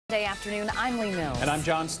Day afternoon, I'm Lee Mills. And I'm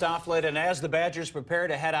John Stofflet. And as the Badgers prepare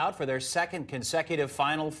to head out for their second consecutive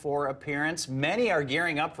Final Four appearance, many are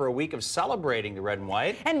gearing up for a week of celebrating the red and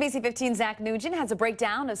white. NBC 15's Zach Nugent has a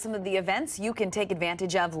breakdown of some of the events you can take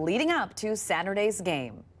advantage of leading up to Saturday's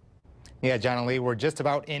game. Yeah, John and Lee, we're just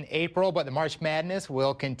about in April, but the March Madness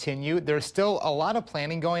will continue. There's still a lot of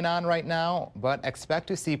planning going on right now, but expect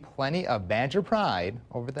to see plenty of Badger pride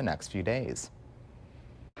over the next few days.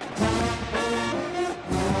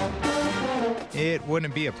 It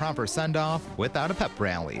wouldn't be a proper send-off without a pep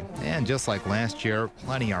rally. And just like last year,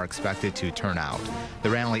 plenty are expected to turn out. The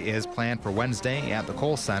rally is planned for Wednesday at the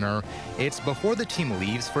Kohl Center. It's before the team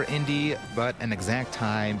leaves for Indy, but an exact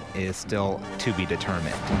time is still to be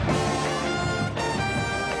determined.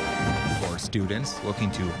 For students looking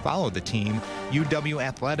to follow the team, UW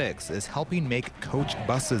Athletics is helping make coach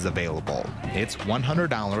buses available. It's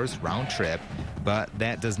 $100 round trip, but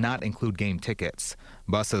that does not include game tickets.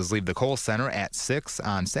 Buses leave the Kohl Center at 6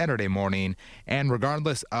 on Saturday morning, and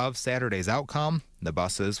regardless of Saturday's outcome, the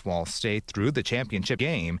buses will stay through the championship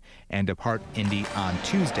game and depart Indy on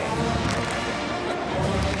Tuesday.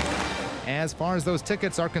 As far as those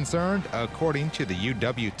tickets are concerned, according to the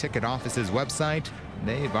UW Ticket Office's website,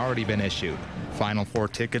 they've already been issued. Final Four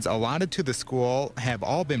tickets allotted to the school have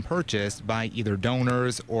all been purchased by either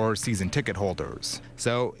donors or season ticket holders.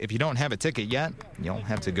 So if you don't have a ticket yet, you'll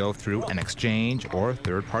have to go through an exchange or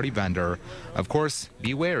third-party vendor. Of course,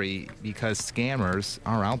 be wary because scammers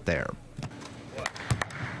are out there.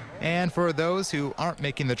 And for those who aren't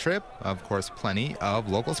making the trip, of course, plenty of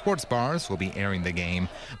local sports bars will be airing the game.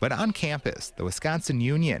 But on campus, the Wisconsin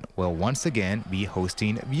Union will once again be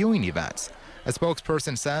hosting viewing events. A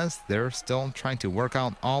spokesperson says they're still trying to work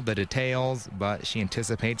out all the details, but she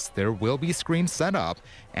anticipates there will be screens set up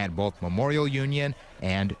at both Memorial Union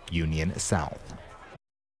and Union South.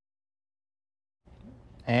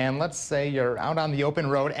 And let's say you're out on the open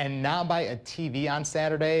road and not by a TV on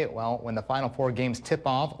Saturday. Well, when the Final Four games tip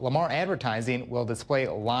off, Lamar Advertising will display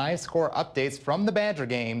live score updates from the Badger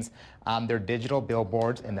games on their digital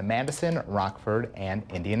billboards in the Madison, Rockford, and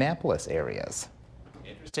Indianapolis areas.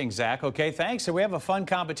 Interesting, Zach. Okay, thanks. So we have a fun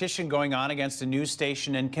competition going on against a news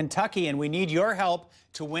station in Kentucky, and we need your help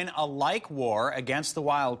to win a like war against the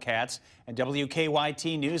Wildcats at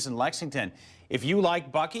WKYT News in Lexington. If you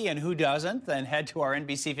like Bucky, and who doesn't, then head to our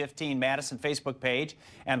NBC 15 Madison Facebook page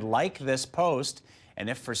and like this post. And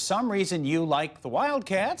if for some reason you like the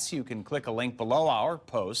Wildcats, you can click a link below our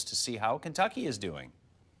post to see how Kentucky is doing.